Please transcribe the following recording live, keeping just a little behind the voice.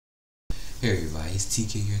Hey everybody, it's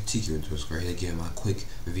TK here, Tkrds here to give my quick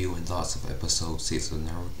review and thoughts of episode 6 of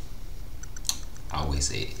Naruto. I always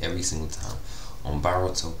say it every single time. On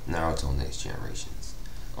Boruto, Naruto Next Generations.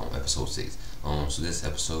 On episode 6. So this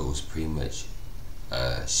episode was pretty much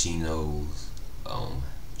Shino's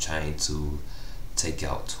trying to take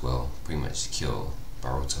out, well, pretty much kill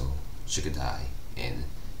Boruto, Tkrds, and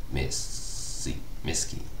Mitsuki.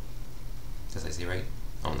 Did I say right?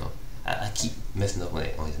 I don't know. I keep messing up on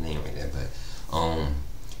his name right there, but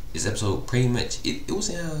this episode pretty much it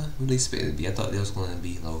wasn't really expected to be. I thought there was going to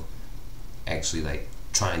be actually like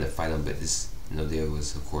trying to fight him, but this there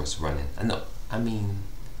was of course running. I mean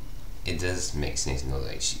it does make sense,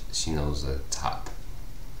 like she knows the top.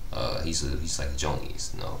 He's like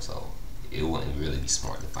Jonies, so it wouldn't really be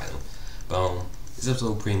smart to fight him. But this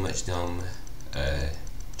episode pretty much them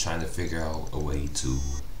trying to figure out a way to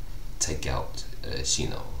take out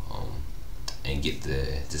Shino. And get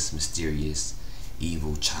this mysterious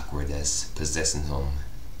evil chakra that's possessing him,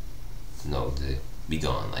 to be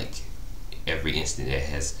gone, like every instant that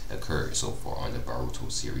has occurred so far on the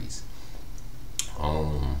Boruto series.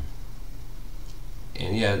 And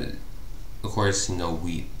yeah, of course,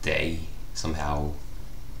 they somehow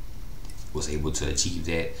was able to achieve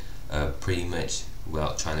that. Pretty much,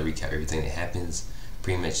 well, trying to recap everything that happens.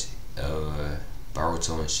 Pretty much,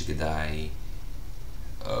 Boruto and Tkrds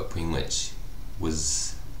pretty much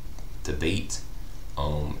was the bait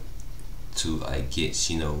to get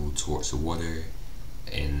Shino towards the water,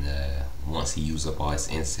 and once he used up all his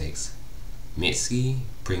insects, Mitsuki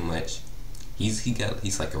pretty much he's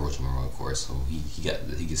like a Orochimaru, of course, so he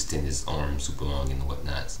could extend his arms super long and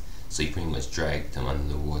whatnot, so he pretty much dragged him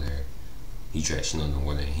under the water. He dragged Shino under the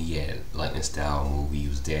water, and he had lightning style move, he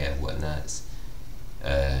used that and whatnot.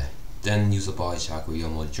 Then used up all his chakra, he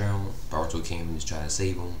almost drowned. Boruto came and just tried to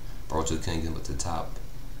save him. Boruto couldn't get him up to the top.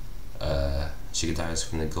 Tkrds was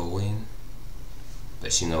finna go in, but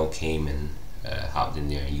Shino came and hopped in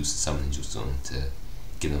there and used summoning juice on him to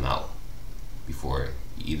get him out before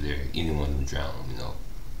anyone of them drowned,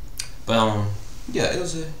 But yeah, it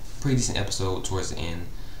was a pretty decent episode towards the end.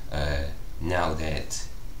 Now that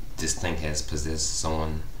this thing has possessed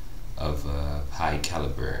someone of high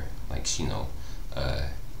caliber like Shino,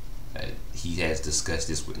 he has discussed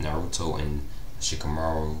this with Naruto and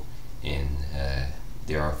Shikamaru, and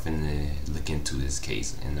they are finna look into this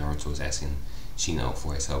case, and Naruto is asking Shino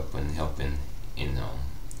for his help and helping in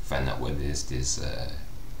find out what it is this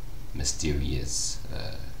mysterious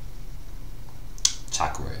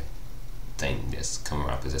chakra thing that's coming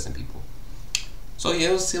around possessing people. So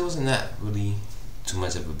yeah, it was not really too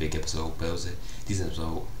much of a big episode, but it was a decent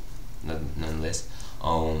episode nonetheless.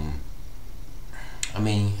 I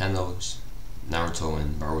mean, I know Naruto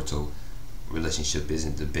and Boruto relationship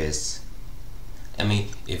isn't the best. I mean,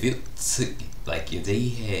 if it took, if they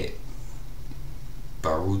had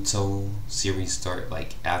Boruto series start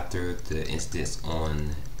after the incidents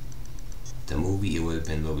on the movie, it would have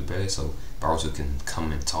been a little bit better. So Boruto can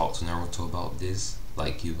come and talk to Naruto about this.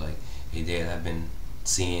 Hey Dad, I've been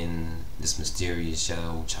seeing this mysterious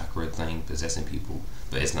shadow chakra thing possessing people,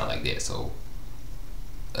 but it's not like that. So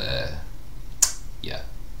yeah,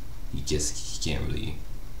 he can't really,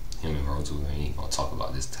 him and Boruto ain't gonna talk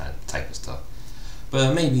about this type of stuff.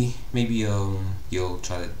 But maybe you'll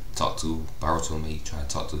try to talk to Boruto, maybe try to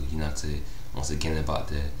talk to Hinata once again about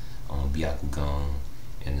the Byakugan,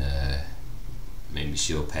 and maybe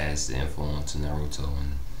she'll pass the info on to Naruto,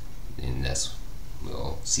 and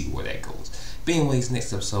we'll see where that goes. But anyways,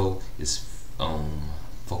 next episode is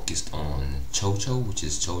focused on Chocho, which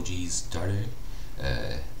is Choji's daughter.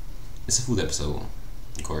 It's a food episode,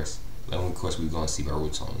 of course. Of course, we're gonna see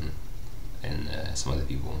Boruto and some other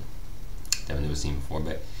people that we've never seen before.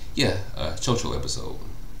 But yeah, Chocho episode.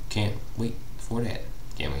 Can't wait for that.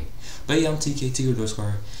 Can't wait. But yeah, I'm TK, Tkrds. Tell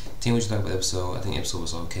me what you thought about the episode. I think the episode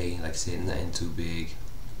was okay. Like I said, nothing too big,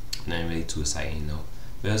 nothing really too exciting,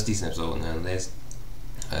 But it was a decent episode nonetheless.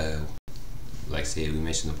 Like I said, we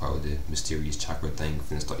mentioned the part with the mysterious chakra thing. We're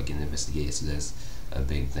gonna start getting investigated, so that's a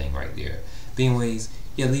big thing right there. But anyways,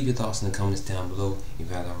 yeah, leave your thoughts in the comments down below. If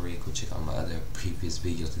you haven't already, go check out my other previous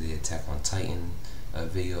videos. I did Attack on Titan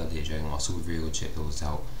video, I did Dragon Ball Super video, check those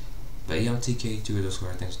out. But yeah, I'm TK,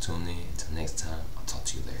 Tkrds. Thanks for tuning in. Until next time, I'll talk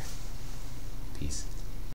to you later. Peace.